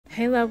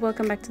Hey love,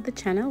 welcome back to the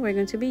channel. We're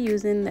going to be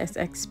using this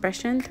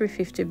Expression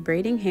 350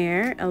 braiding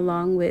hair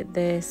along with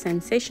the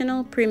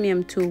Sensational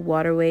Premium 2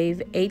 Water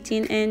Wave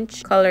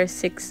 18-inch color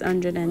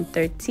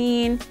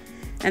 613,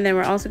 and then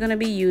we're also going to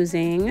be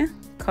using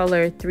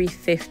color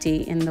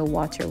 350 in the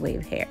water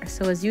wave hair.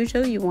 So as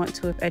usual, you want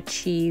to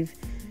achieve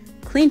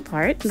clean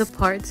parts. The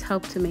parts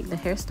help to make the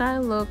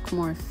hairstyle look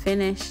more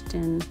finished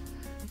and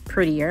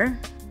prettier.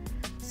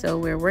 So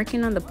we're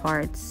working on the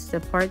parts.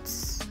 The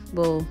parts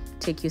will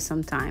take you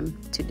some time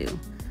to do.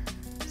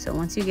 So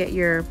once you get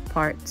your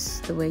parts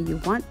the way you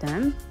want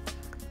them,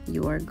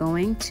 you are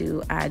going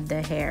to add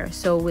the hair.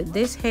 So with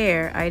this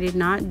hair, I did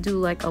not do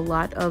like a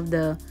lot of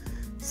the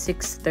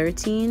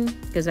 613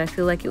 because I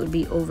feel like it would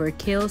be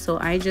overkill. So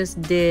I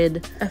just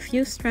did a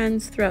few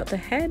strands throughout the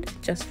head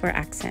just for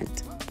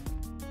accent.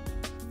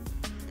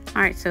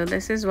 All right, so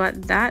this is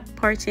what that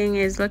parting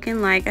is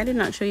looking like. I did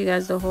not show you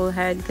guys the whole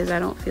head because I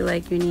don't feel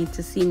like you need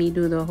to see me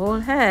do the whole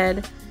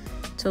head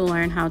to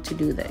learn how to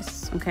do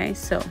this. Okay,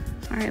 so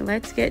all right,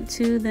 let's get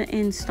to the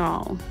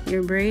install.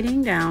 You're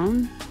braiding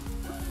down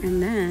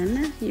and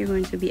then you're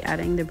going to be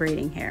adding the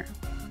braiding hair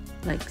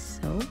like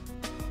so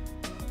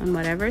on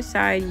whatever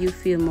side you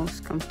feel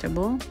most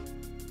comfortable.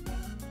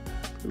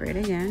 Braid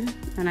again,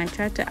 and I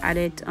tried to add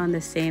it on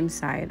the same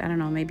side. I don't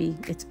know, maybe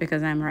it's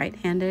because I'm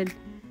right-handed,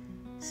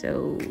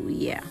 so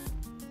yeah.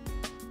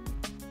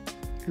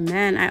 And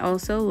then I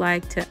also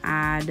like to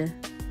add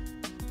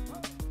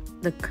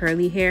the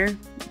curly hair,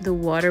 the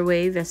water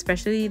wave,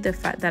 especially the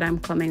fact that I'm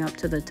coming up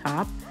to the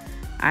top.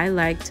 I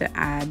like to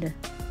add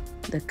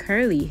the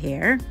curly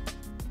hair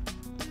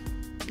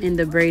in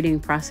the braiding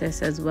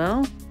process as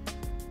well.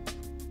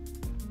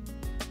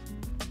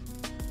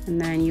 And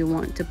then you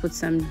want to put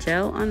some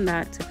gel on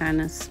that to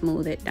kind of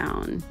smooth it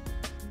down.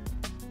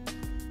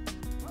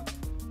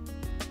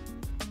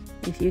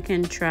 If you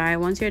can try,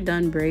 once you're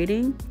done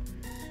braiding,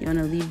 you want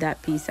to leave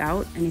that piece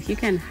out, and if you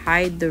can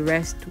hide the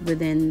rest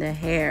within the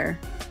hair,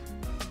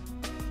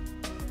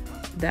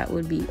 that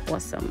would be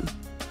awesome.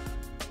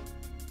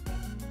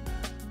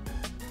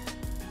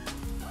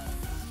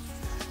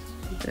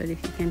 But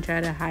if you can try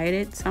to hide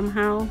it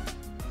somehow,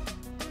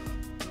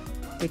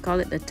 they call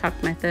it the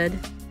tuck method,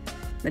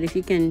 but if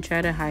you can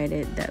try to hide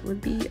it, that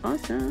would be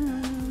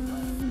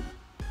awesome.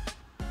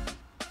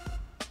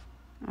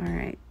 All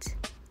right,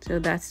 so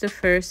that's the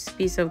first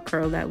piece of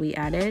curl that we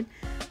added.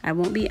 I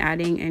won't be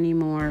adding any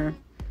more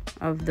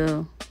of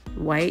the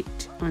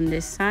white on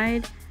this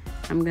side.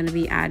 I'm going to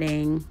be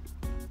adding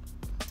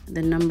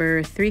the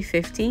number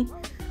 350,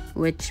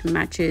 which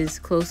matches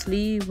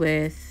closely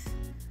with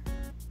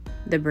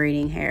the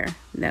braiding hair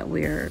that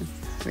we're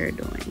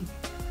doing.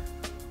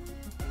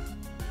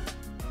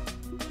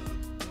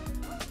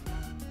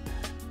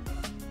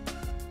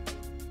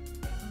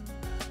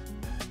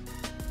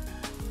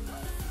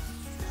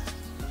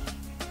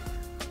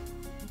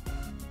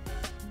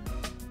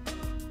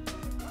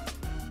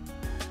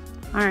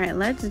 All right,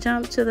 let's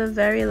jump to the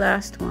very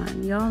last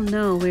one. Y'all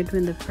know we're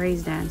doing the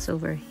praise dance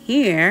over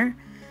here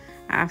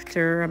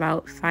after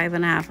about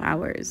 5.5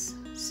 hours.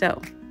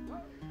 So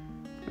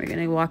we're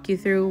gonna walk you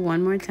through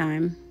one more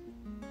time.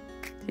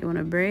 So you want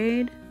to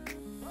braid,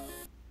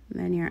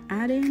 then you're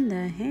adding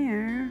the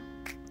hair,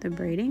 the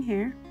braiding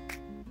hair.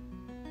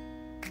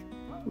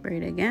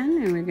 Braid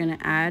again, and we're gonna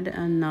add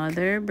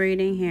another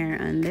braiding hair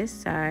on this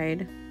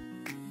side.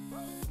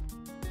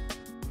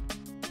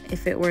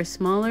 If it were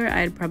smaller,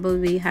 I'd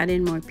probably add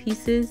in more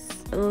pieces.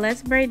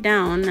 Let's braid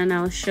down and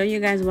I'll show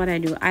you guys what I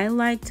do. I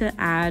like to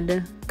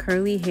add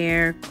curly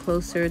hair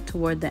closer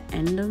toward the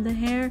end of the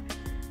hair,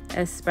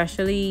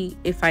 especially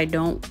if I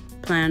don't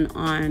plan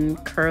on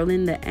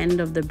curling the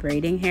end of the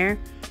braiding hair.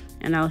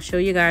 And I'll show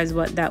you guys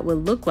what that will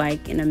look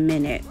like in a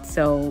minute.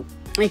 So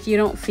if you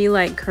don't feel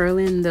like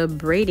curling the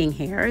braiding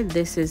hair,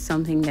 this is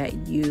something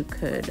that you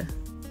could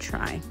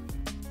try.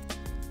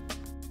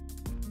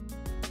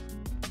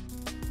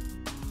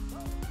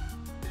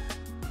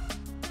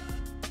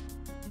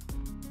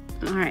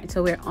 All right,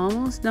 so we're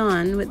almost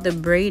done with the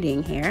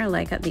braiding hair,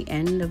 like at the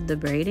end of the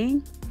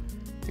braiding.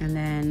 And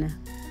then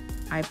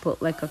I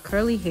put like a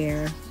curly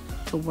hair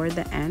toward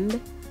the end,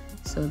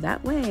 so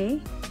that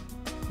way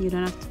you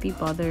don't have to be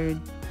bothered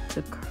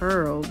to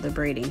curl the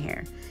braiding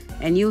hair.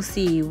 And you'll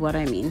see what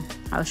I mean.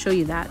 I'll show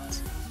you that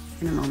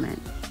in a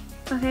moment.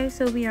 Okay,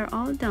 so we are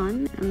all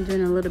done. I'm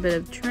doing a little bit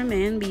of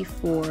trimming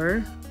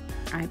before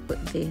I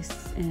put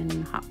this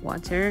in hot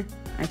water.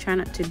 I try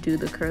not to do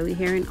the curly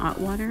hair in hot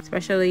water,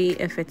 especially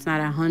if it's not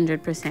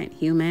 100%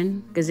 human,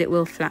 because it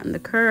will flatten the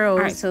curls.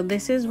 All right, so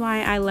this is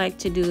why I like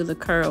to do the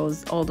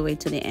curls all the way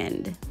to the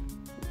end.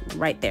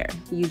 Right there,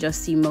 you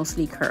just see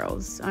mostly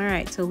curls. All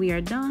right, so we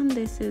are done.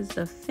 This is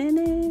the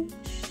finish.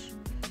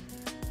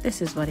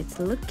 This is what it's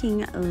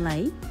looking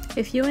like.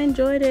 If you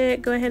enjoyed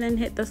it, go ahead and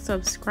hit the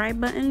subscribe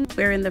button.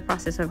 We're in the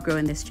process of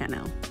growing this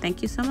channel.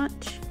 Thank you so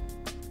much.